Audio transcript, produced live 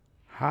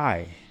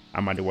Hi,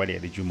 I'm Adewale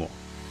Adejumo.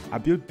 I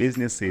build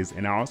businesses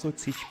and I also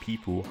teach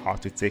people how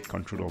to take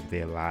control of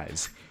their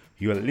lives.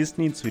 You are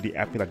listening to the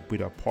Happy Like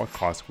Builder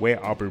podcast,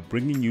 where I'll be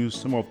bringing you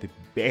some of the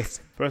best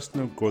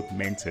personal growth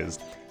mentors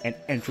and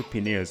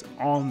entrepreneurs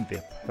on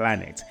the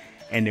planet,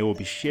 and they will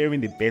be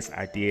sharing the best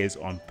ideas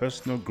on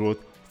personal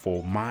growth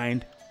for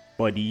mind,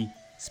 body,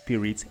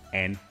 spirit,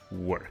 and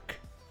work.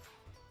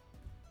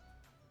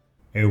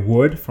 A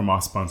word from our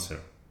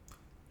sponsor.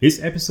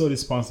 This episode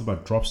is sponsored by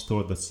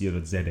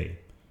Dropstore.co.za.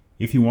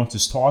 If you want to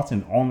start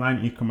an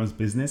online e-commerce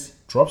business,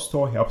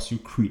 Dropstore helps you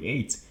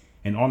create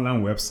an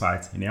online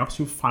website and helps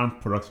you find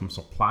products from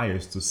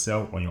suppliers to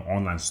sell on your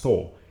online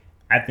store,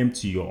 add them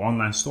to your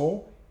online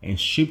store, and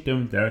ship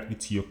them directly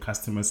to your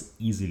customers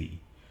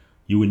easily.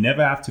 You will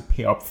never have to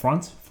pay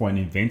upfront for an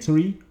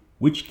inventory,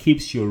 which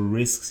keeps your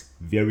risks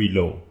very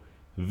low.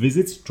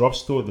 Visit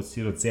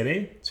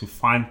Dropstore.co.za to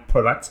find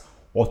products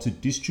or to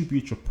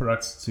distribute your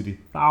products to the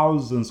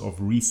thousands of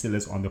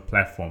resellers on the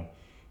platform.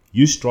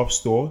 Use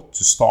Dropstore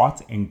to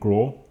start and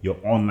grow your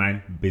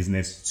online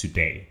business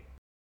today.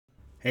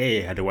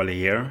 Hey, Adewale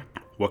here.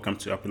 Welcome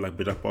to Happy Like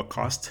Builder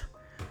podcast.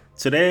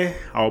 Today,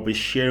 I'll be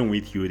sharing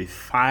with you the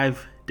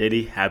 5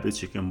 daily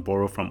habits you can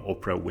borrow from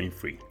Oprah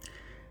Winfrey.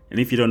 And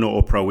if you don't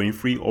know Oprah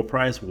Winfrey,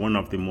 Oprah is one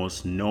of the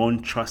most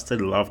known, trusted,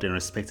 loved, and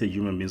respected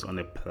human beings on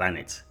the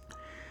planet.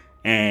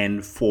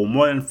 And for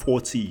more than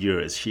 40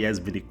 years, she has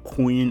been the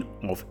queen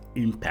of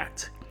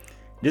impact.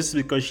 This is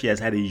because she has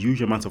had a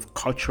huge amount of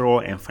cultural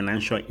and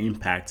financial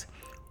impact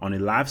on the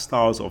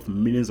lifestyles of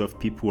millions of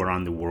people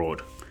around the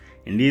world.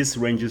 And this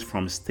ranges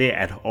from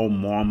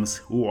stay-at-home moms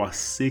who are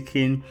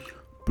seeking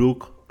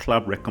book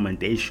club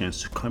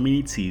recommendations to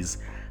communities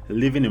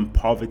living in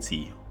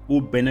poverty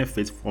who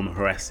benefit from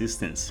her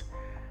assistance,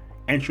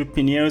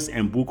 entrepreneurs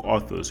and book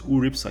authors who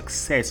reap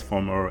success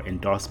from her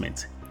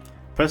endorsement.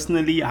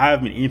 Personally, I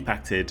have been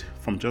impacted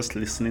from just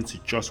listening to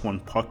just one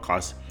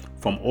podcast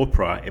from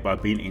Oprah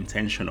about being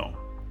intentional.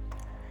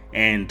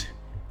 And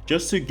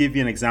just to give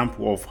you an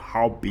example of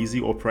how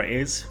busy Oprah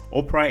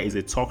is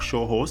a talk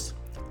show host,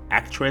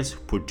 actress,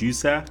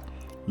 producer,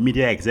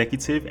 media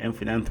executive, and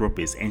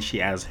philanthropist, and she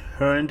has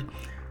earned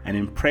an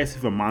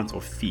impressive amount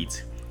of feats,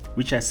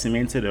 which has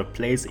cemented her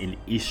place in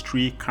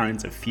history,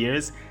 current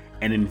affairs,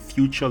 and in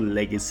future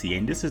legacy.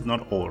 And this is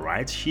not all,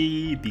 right?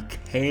 She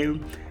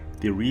became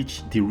the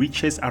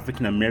richest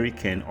African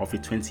American of the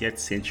 20th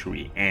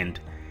century, and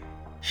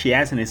she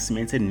has an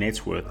estimated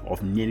net worth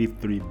of nearly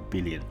 $3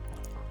 billion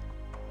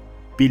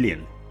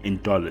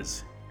in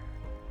dollars.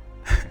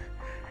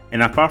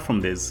 And apart from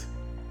this,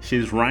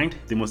 she's ranked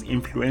the most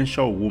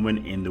influential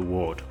woman in the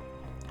world.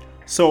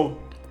 So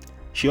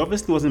she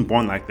obviously wasn't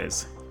born like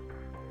this.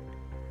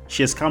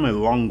 She has come a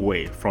long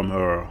way from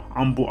her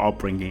humble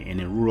upbringing in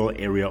a rural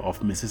area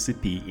of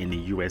Mississippi in the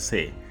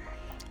USA.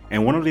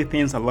 And one of the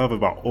things I love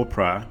about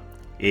Oprah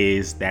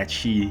is that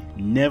she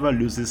never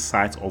loses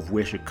sight of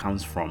where she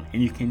comes from.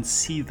 And you can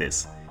see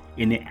this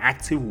in the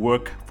active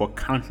work for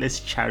countless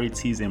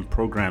charities and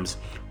programs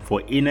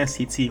for inner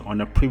city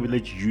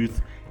underprivileged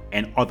youth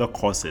and other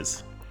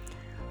causes.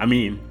 I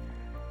mean,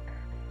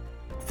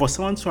 for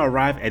someone to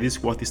arrive at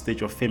this wealthy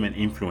stage of fame and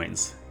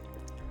influence,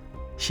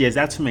 she has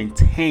had to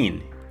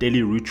maintain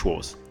daily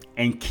rituals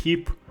and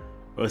keep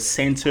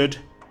centered,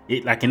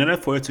 in order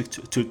for her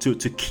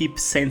to keep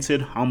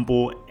centered,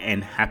 humble,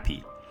 and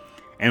happy.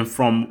 And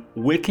from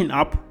waking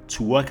up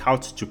to work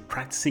out to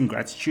practicing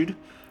gratitude,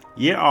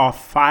 here are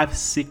 5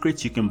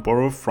 secrets you can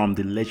borrow from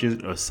the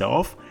legend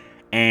herself.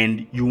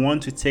 And you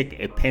want to take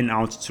a pen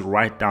out to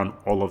write down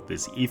all of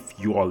this. If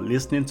you are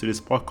listening to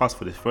this podcast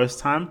for the first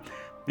time,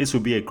 this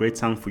will be a great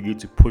time for you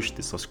to push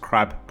the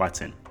subscribe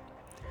button.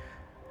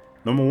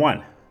 Number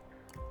 1,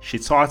 she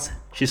starts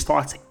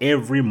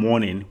every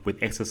morning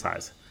with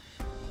exercise.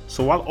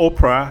 So while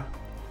Oprah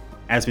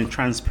has been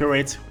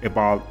transparent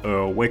about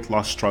weight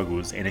loss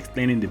struggles and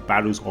explaining the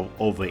battles of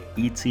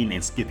overeating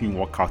and skipping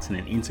workouts in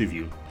an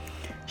interview,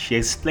 she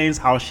explains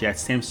how she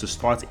attempts to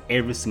start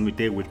every single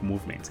day with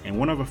movement. And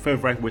one of her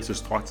favorite ways to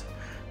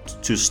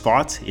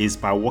start is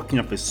by walking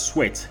up a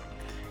sweat,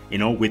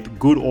 with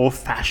good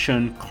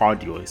old-fashioned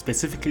cardio,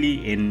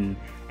 specifically in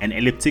an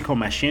elliptical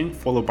machine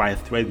followed by a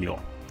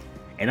treadmill.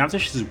 And after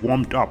she's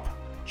warmed up,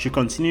 she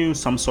continues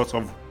some sort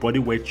of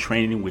bodyweight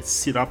training, with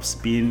sit-ups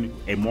being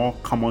a more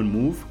common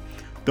move.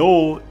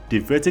 Though the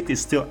verdict is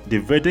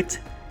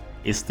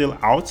still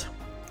out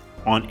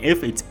on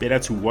if it's better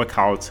to work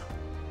out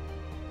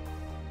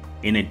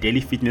in a daily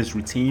fitness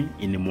routine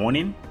in the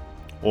morning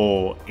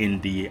or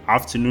in the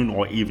afternoon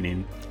or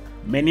evening.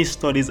 Many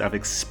studies have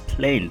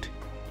explained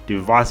the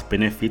vast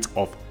benefits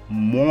of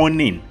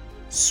morning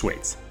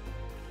sweat.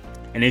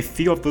 And a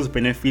few of those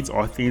benefits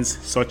are things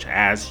such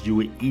as you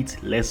will eat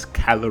less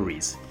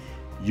calories,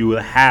 you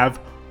will have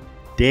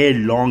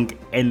day-long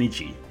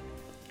energy,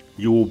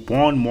 you will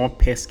burn more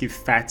pesky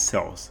fat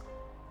cells,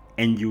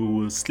 and you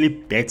will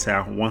sleep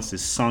better once the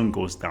sun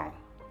goes down.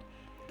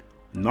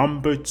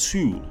 Number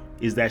 2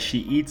 is that she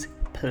eats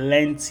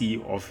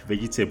plenty of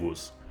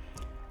vegetables.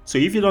 So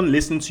if you don't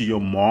listen to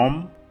your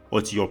mom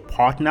or to your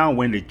partner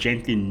when they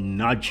gently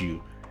nudge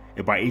you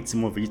about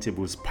eating more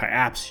vegetables,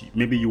 perhaps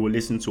maybe you will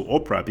listen to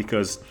Oprah,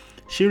 because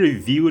she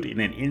revealed in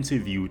an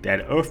interview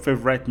that her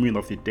favorite meal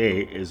of the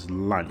day is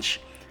lunch,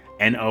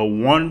 and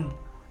one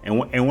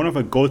of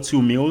her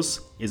go-to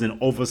meals is an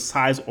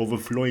oversized,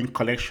 overflowing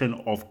collection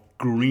of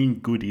green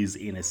goodies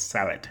in a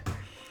salad.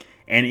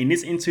 And in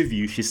this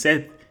interview, she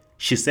said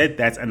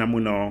that, and I'm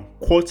gonna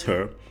quote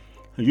her: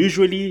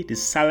 "Usually, the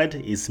salad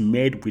is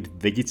made with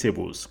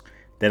vegetables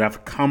that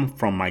have come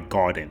from my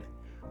garden.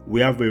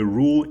 We have a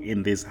rule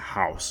in this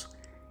house: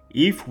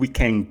 if we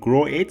can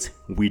grow it,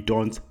 we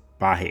don't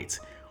buy it.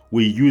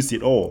 We use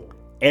it all,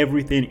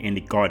 everything in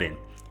the garden.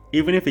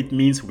 Even if it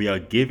means we are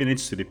giving it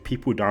to the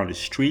people down the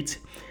street.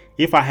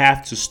 If I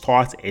have to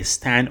start a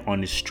stand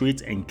on the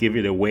street and give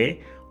it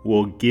away,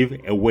 we'll give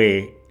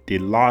away the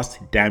last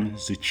damn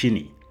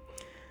zucchini."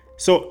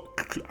 So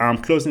I'm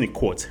closing the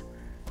quote.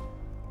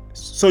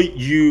 So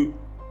you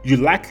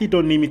likely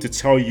don't need me to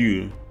tell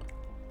you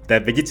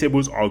that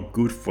vegetables are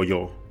good for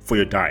your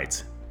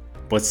diet.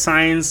 But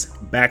science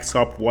backs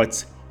up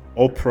what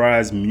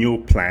Oprah's meal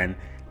plan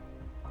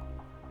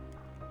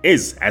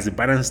is as a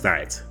balanced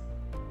diet.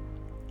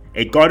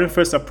 A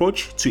garden-first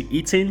approach to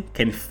eating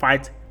can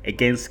fight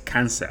against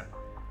cancer,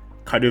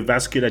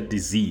 cardiovascular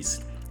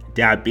disease,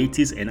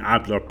 diabetes, and high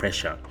blood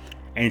pressure.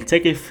 And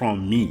take it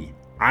from me,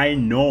 I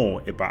know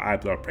about high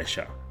blood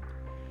pressure.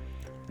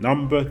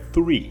 Number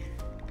 3,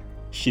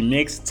 she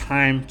makes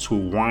time to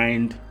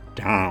wind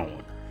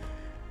down.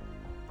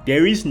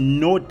 There is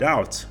no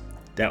doubt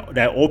that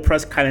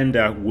Oprah's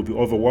calendar will be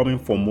overwhelming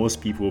for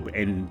most people,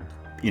 and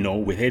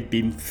with it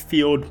being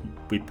filled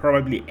with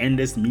probably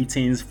endless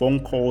meetings, phone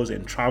calls,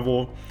 and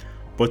travel.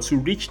 But to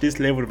reach this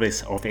level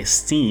of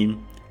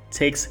esteem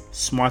takes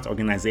smart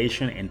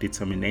organization and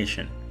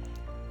determination.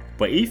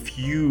 But if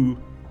you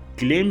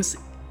glimpse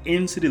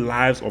into the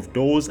lives of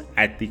those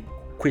at the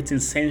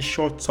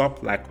quintessential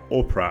top like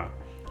Oprah,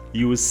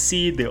 you will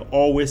see they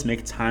always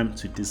make time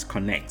to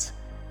disconnect.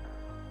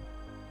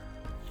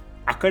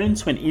 According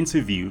to an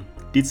interview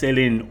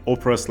detailing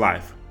Oprah's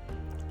life,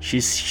 she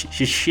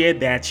shared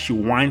that she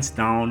winds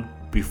down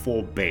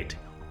before bed,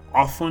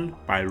 often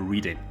by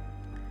reading.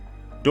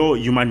 Though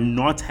you might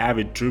not have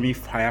a dreamy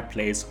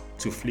fireplace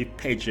to flip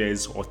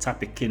pages or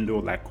tap a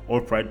Kindle like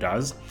Oprah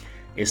does,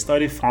 a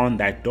study found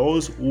that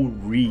those who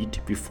read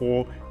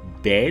before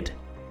bed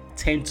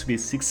tend to be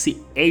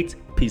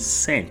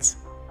 68%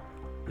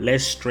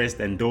 less stressed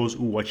than those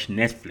who watch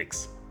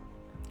Netflix.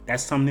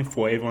 That's something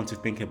for everyone to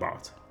think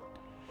about.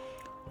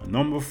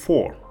 Number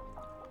 4,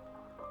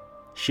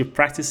 she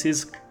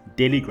practices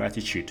daily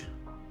gratitude.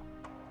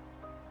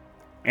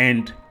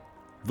 And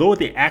though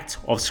the act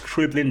of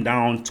scribbling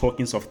down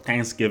tokens of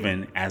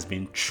Thanksgiving has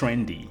been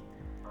trendy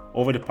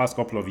over the past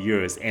couple of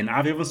years, and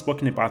I've even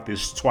spoken about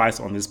this twice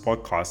on this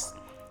podcast,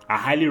 I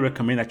highly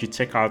recommend that you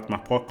check out my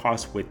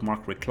podcast with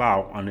Mark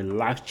Reclau on the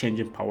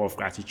life-changing power of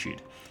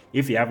gratitude,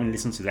 if you haven't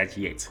listened to that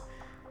yet.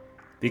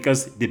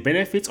 Because the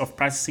benefits of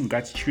practicing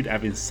gratitude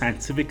have been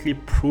scientifically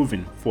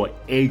proven for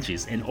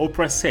ages. And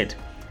Oprah said,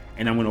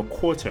 and I'm going to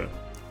quote her,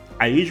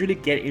 "I usually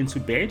get into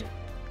bed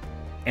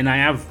and I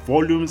have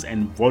volumes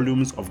and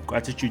volumes of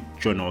gratitude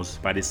journals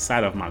by the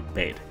side of my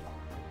bed.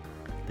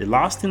 The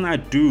last thing I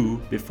do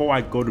before I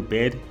go to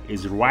bed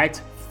is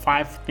write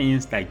 5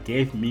 things that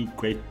gave me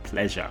great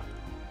pleasure,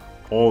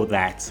 or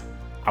that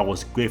I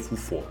was grateful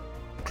for."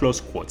 Close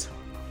quote.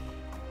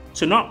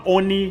 So not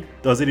only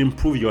does it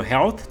improve your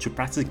health to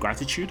practice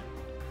gratitude,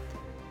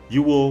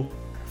 you will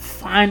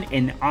find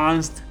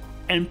enhanced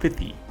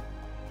empathy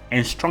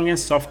and stronger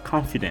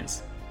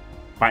self-confidence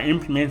by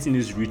implementing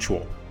this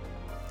ritual.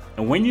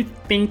 And when you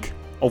think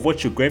of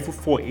what you're grateful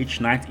for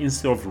each night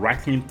instead of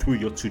rattling through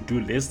your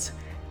to-do list,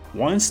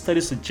 one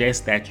study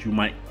suggests that you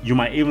might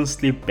even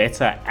sleep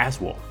better as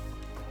well.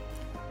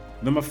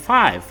 Number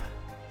 5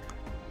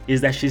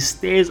 is that she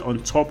stays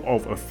on top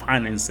of her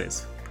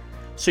finances.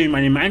 So you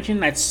might imagine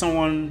that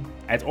someone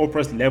at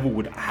Oprah's level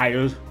would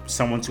hire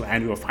someone to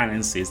handle her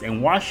finances,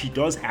 and while she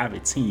does have a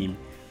team,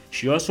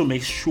 she also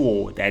makes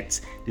sure that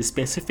the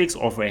specifics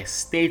of her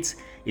estate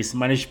is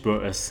managed by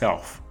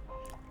herself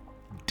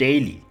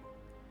daily.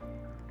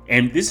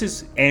 And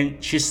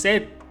she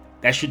said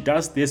that she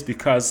does this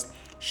because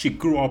she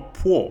grew up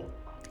poor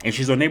and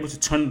she's unable to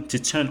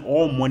turn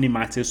all money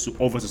matters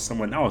over to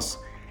someone else,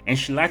 and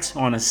she likes to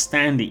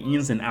understand the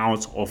ins and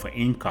outs of her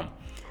income.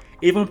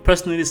 Even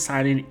personally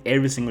signing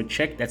every single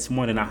check that's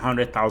more than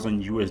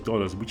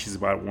 $100,000, which is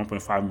about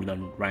 1.5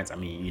 million rands. I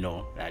mean,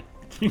 like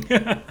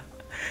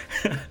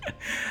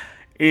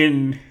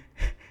in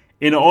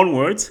her own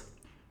words,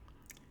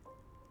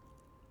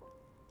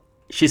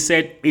 she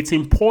said, "It's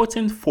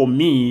important for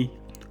me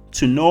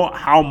to know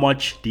how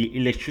much the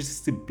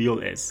electricity bill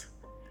is,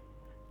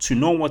 to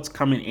know what's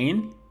coming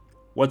in,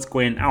 what's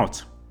going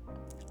out.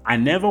 I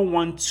never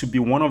want to be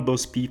one of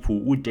those people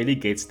who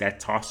delegates that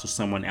task to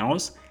someone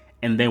else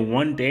and then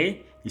one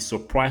day is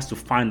surprised to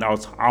find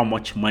out how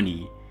much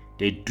money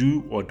they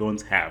do or don't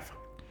have."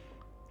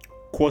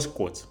 Close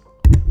quote.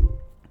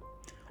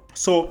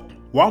 So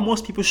while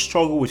most people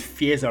struggle with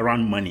fears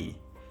around money,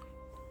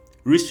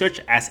 Research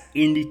has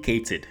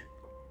indicated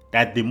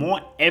that the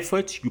more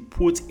effort you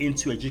put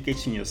into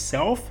educating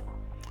yourself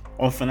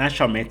on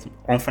financial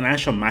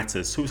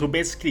matters, so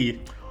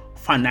basically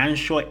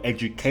financial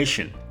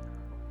education,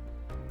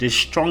 the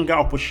stronger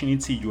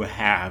opportunity you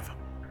have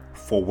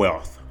for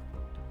wealth.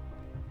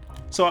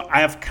 So I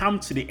have come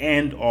to the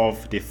end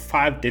of the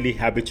 5 daily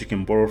habits you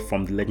can borrow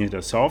from the legend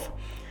yourself.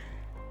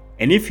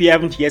 And if you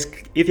haven't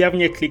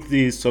yet clicked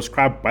the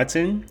subscribe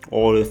button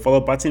or the follow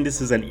button, this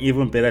is an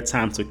even better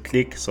time to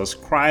click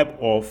subscribe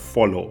or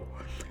follow.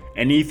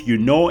 And if you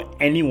know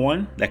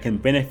anyone that can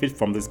benefit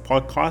from this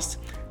podcast,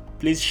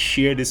 please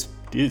share this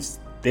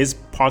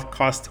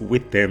podcast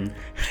with them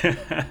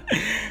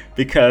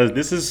because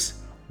this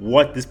is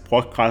what this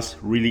podcast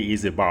really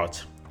is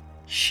about: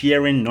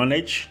 sharing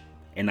knowledge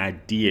and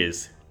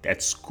ideas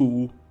that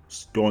schools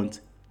don't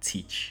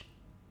teach.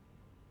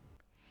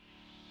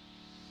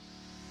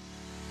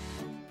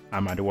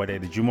 I'm Adewale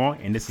Adejumo,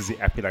 and this is the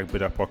Happy Like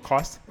Builder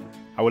podcast.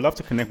 I would love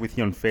to connect with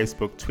you on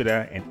Facebook,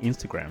 Twitter, and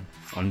Instagram.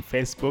 On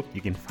Facebook,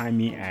 you can find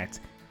me at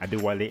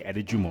Adewale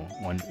Adejumo,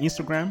 on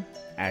Instagram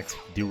at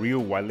The Real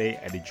Wale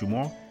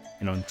Adejumo,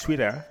 and on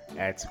Twitter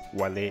at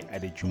Wale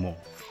Adejumo.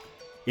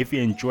 If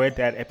you enjoyed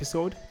that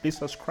episode, please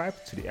subscribe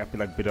to the Happy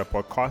Like Builder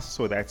podcast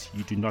so that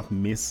you do not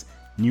miss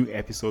new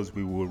episodes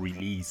we will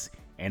release.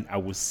 And I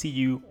will see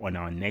you on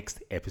our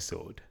next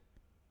episode.